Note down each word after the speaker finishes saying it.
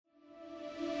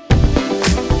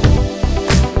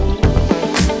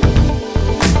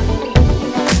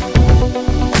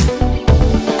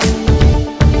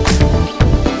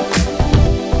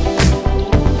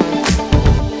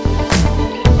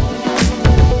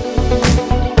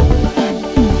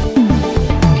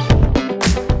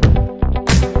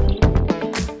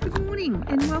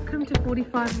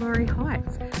45 Laurie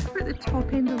Heights. We're at the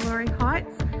top end of Laurie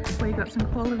Heights. We've got some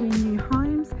quality new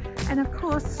homes, and of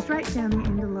course straight down the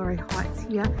end of Laurie Heights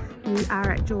here you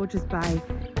are at Georges Bay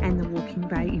and the walking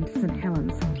bay into St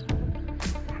Helens.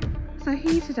 So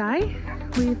here today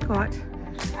we've got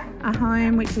a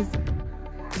home which is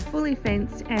fully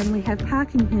fenced, and we have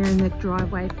parking here in the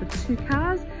driveway for 2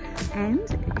 cars, and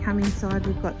come inside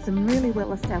we've got some really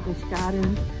well established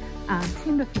gardens,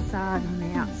 timber facade on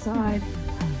the outside,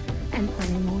 and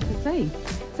plenty more to see.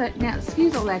 So now,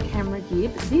 excuse all our camera gear,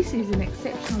 but this is an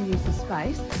exceptional use of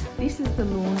space. This is the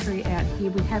laundry out here.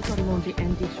 We have got a laundry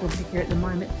and dishwasher here at the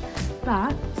moment,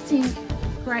 but sink,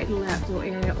 great little outdoor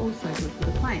area, also good for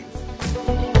the plants.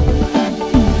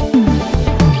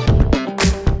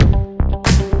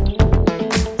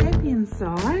 Step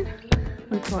inside,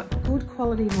 we've got good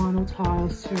quality vinyl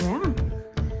tiles throughout.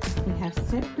 We have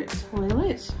separate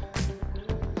toilet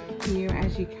here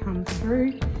as you come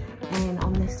through, and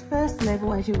on this first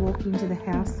level as you walk into the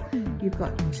house you've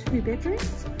got 2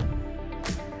 bedrooms.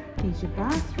 Here's your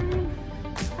bathroom.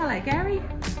 Hello Gary.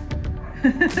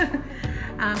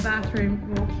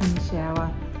 Bathroom, walk-in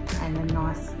shower, and a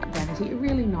nice vanity, a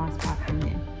really nice bathroom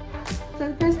there.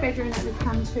 So the first bedroom that we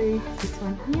come to is this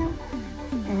one here,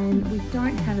 and we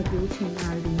don't have a built-in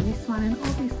robe in this one, and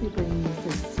obviously being used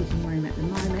as a sitting room at the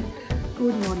moment.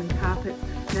 Good modern carpets.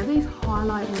 Now these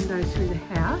highlight windows through the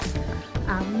house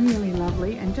are really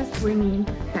lovely and just bring in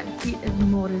that bit of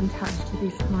modern touch to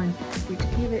this home, which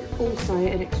give it also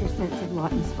an extra sense of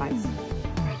light and space.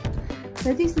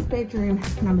 So this is bedroom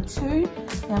number 2.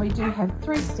 Now we do have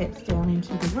 3 steps down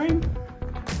into the room,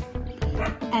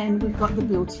 and we've got the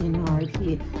built-in robe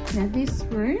here. Now this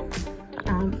room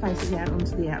faces out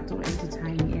onto the outdoor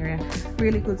entertaining area.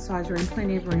 Really good size room,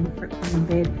 plenty of room for a queen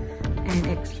bed and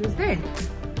extras there.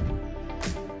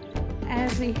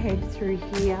 As we head through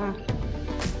here,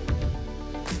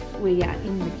 we are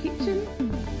in the kitchen.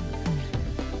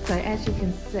 So as you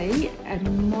can see, a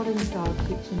modern style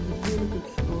kitchen with really good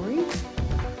storage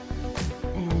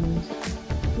and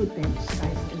good bench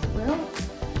space as well.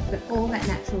 But all that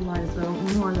natural light as well,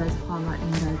 and one of those highlight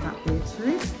windows up there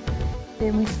too.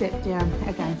 Then we step down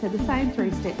again, so the same 3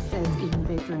 steps as in the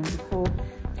bedroom before,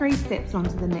 3 steps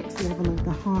onto the next level of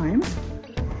the home.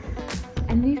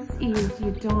 And this is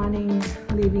your dining,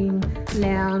 living,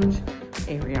 lounge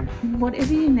area,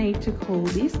 whatever you need to call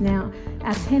this. Now,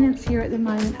 our tenants here at the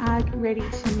moment are ready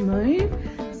to move,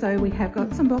 so we have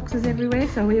got some boxes everywhere,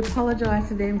 so we apologise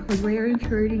to them because we're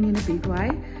intruding in a big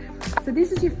way. So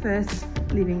this is your first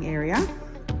living area,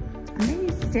 and then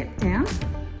you step down,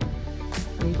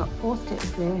 so you've got 4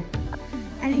 steps there,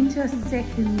 and into a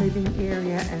second living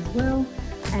area as well,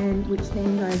 and which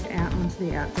then goes out onto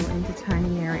the outdoor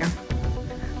entertaining area.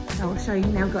 I'll show you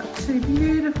now. We've got 2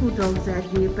 beautiful dogs out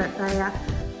here, but they are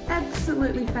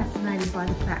absolutely fascinated by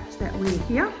the fact that we're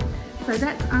here. So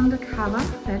that's undercover,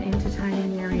 that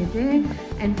entertaining area there.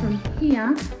 And from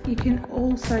here, you can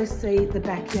also see the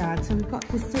backyard. So we've got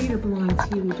the cedar blinds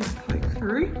here, we just poke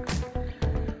through.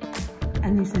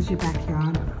 And this is your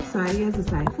backyard. So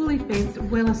as I say, fully fenced,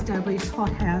 well-established,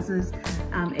 hot houses,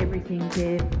 everything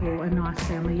there for a nice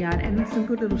family yard, and there's some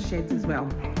good little sheds as well.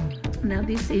 Now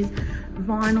this is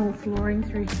vinyl flooring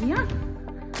through here,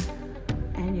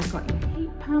 and you've got your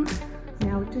heat pump.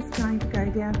 Now we're just going to go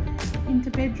down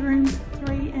into bedrooms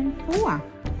 3 and 4.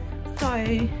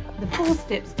 So the 4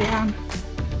 steps down,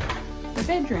 so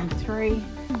bedroom 3,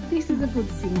 this is a good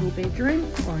single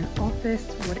bedroom or an office,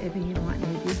 whatever you might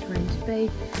need this room to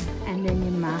be. And then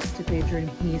your master bedroom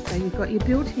here. So you've got your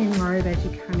built-in robe as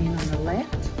you come in on the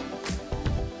left,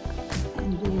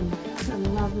 and then a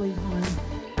lovely home.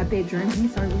 A bedroom here,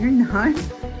 sorry, we're in the home,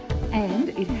 and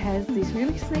it has this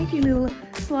really sneaky little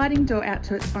sliding door out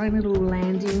to its own little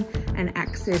landing and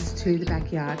access to the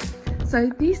backyard. So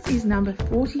this is number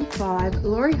 45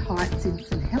 Laurie Heights in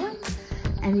St Helens,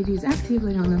 and it is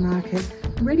actively on the market,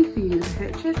 ready for you to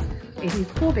purchase. It is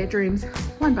 4 bedrooms,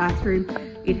 1 bathroom.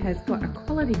 It has got a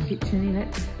quality kitchen in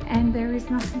it, and there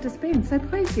is nothing to spend. So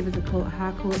please give us a call at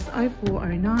Harcourts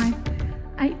 0409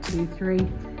 823